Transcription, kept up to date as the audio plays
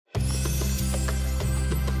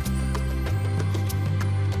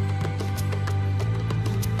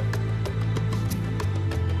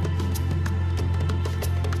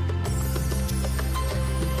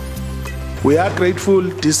We are grateful,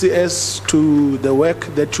 DCS, to the work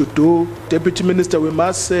that you do. Deputy Minister, we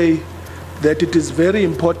must say that it is very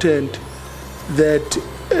important that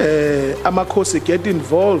Nkosi get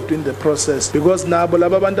involved in the process, because nabo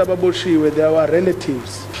laba bantu ababoshiwe they are our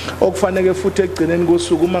relatives. Okufanele futhi egcineni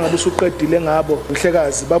kosuku uma ngabe usuqedile ngabo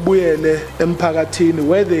mhlekazi babuyele emphakathini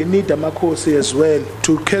where they need Nkosi as well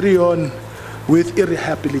to carry on with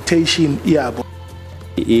rehabilitation yabo.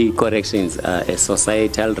 Corrections are a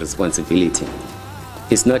societal responsibility.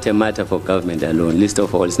 It's not a matter for government alone. Least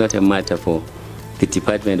of all, it's not a matter for the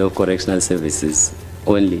Department of Correctional Services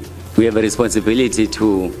only. We have a responsibility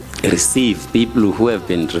to receive people who have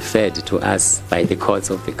been referred to us by the courts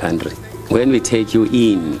of the country. When we take you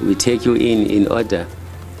in order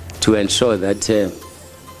to ensure that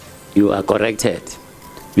you are corrected.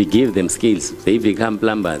 We give them skills. They become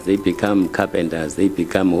plumbers, they become carpenters, they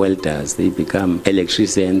become welders, they become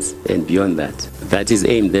electricians, and beyond that. That is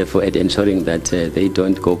aimed, therefore, at ensuring that they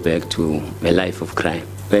don't go back to a life of crime.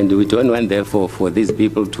 And we don't want, therefore, for these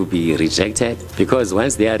people to be rejected, because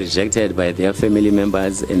once they are rejected by their family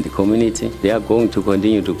members and the community, they are going to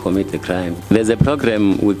continue to commit the crime. There's a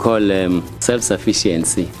program we call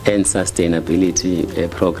Self-Sufficiency and Sustainability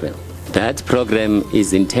Program. That program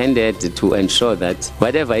is intended to ensure that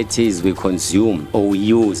whatever it is we consume or we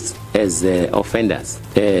use as offenders,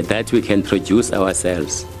 that we can produce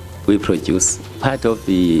ourselves. We produce. Part of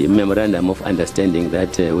the memorandum of understanding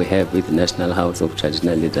that we have with the National House of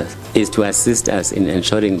Traditional Leaders is to assist us in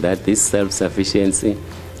ensuring that this self-sufficiency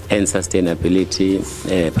and sustainability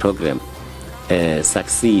program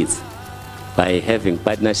succeeds by having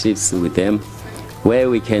partnerships with them where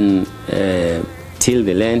we can till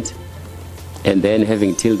the land, and then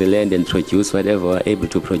having tilled the land and produce whatever we're able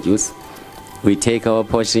to produce, we take our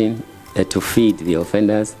portion to feed the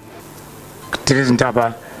offenders.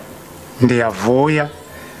 Ndiyavuya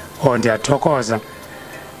or ndiyathokoza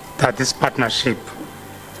that this partnership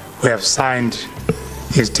we have signed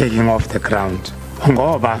is taking off the ground.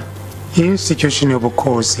 Ngoba institution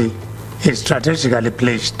yobukhosi is strategically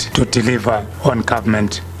placed to deliver on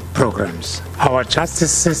government programs. Our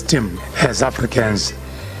justice system as Africans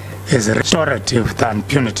is restorative than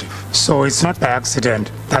punitive. So it's not by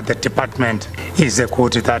accident that the department is a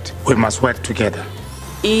code that we must work together.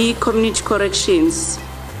 Community corrections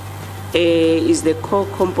is the core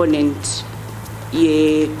component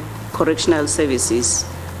correctional services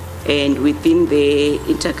and within the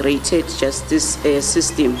integrated justice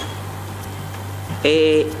system.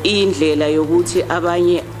 Indlela yokuthi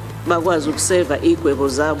abanye bakwazi ukuserva igwebo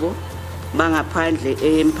zabo bangaphandle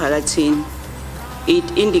emphakathini.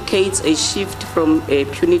 It indicates a shift from a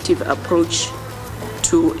punitive approach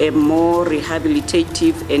to a more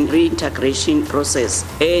rehabilitative and reintegration process.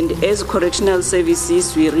 And as correctional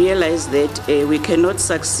services, we realize that we cannot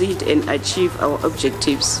succeed and achieve our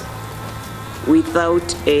objectives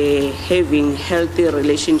without having healthy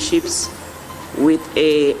relationships with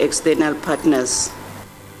external partners.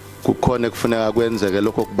 Kukhona kufuneka kwenzeke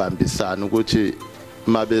lokho kubambisana ukuthi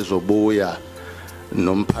mabezobuya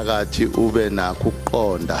nomphakathi ube nakho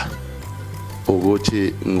ukuqonda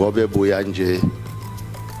ukuthi ngobe buya nje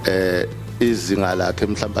izinga lakhe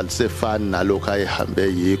mhlawumbe lisefana nalokho ayihambe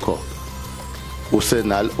yikho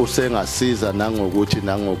usengasiza nangokuthi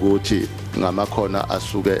ngamakhono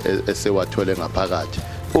asuke esewathole ngaphakathi.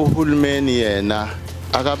 Uhulumeni yena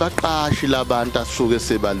akabaqashi labantu asuke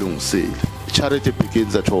sebalungisile. Charity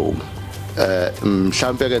begins at home.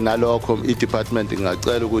 Mhlambe ke nalokho i-department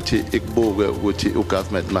ingacela ukuthi ikubuke ukuthi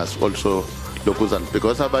u-government must also lokuzana,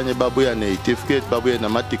 because abanye babuya ne-certificate, babuya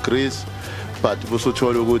nama-degrees, but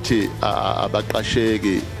busuthola ukuthi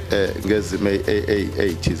abaqasheki ngezimo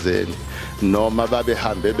ey'thizeni noma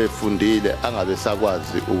babehambe befundile angabe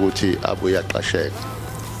sakwazi ukuthi abuye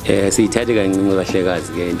aqasheke. Siyithathe kancinci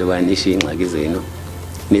kahlekazi ke into bani ishiya ingxaki zenu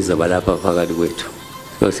nizoba lapha phakathi kwethu.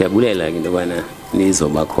 So siyabulela ke into bana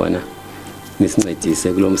nizoba khona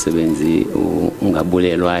nisincedise kulo msebenzi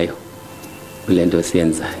ungabulelwayo kulento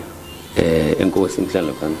siyenzayo. Enkosi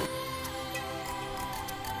mhlalo phambili.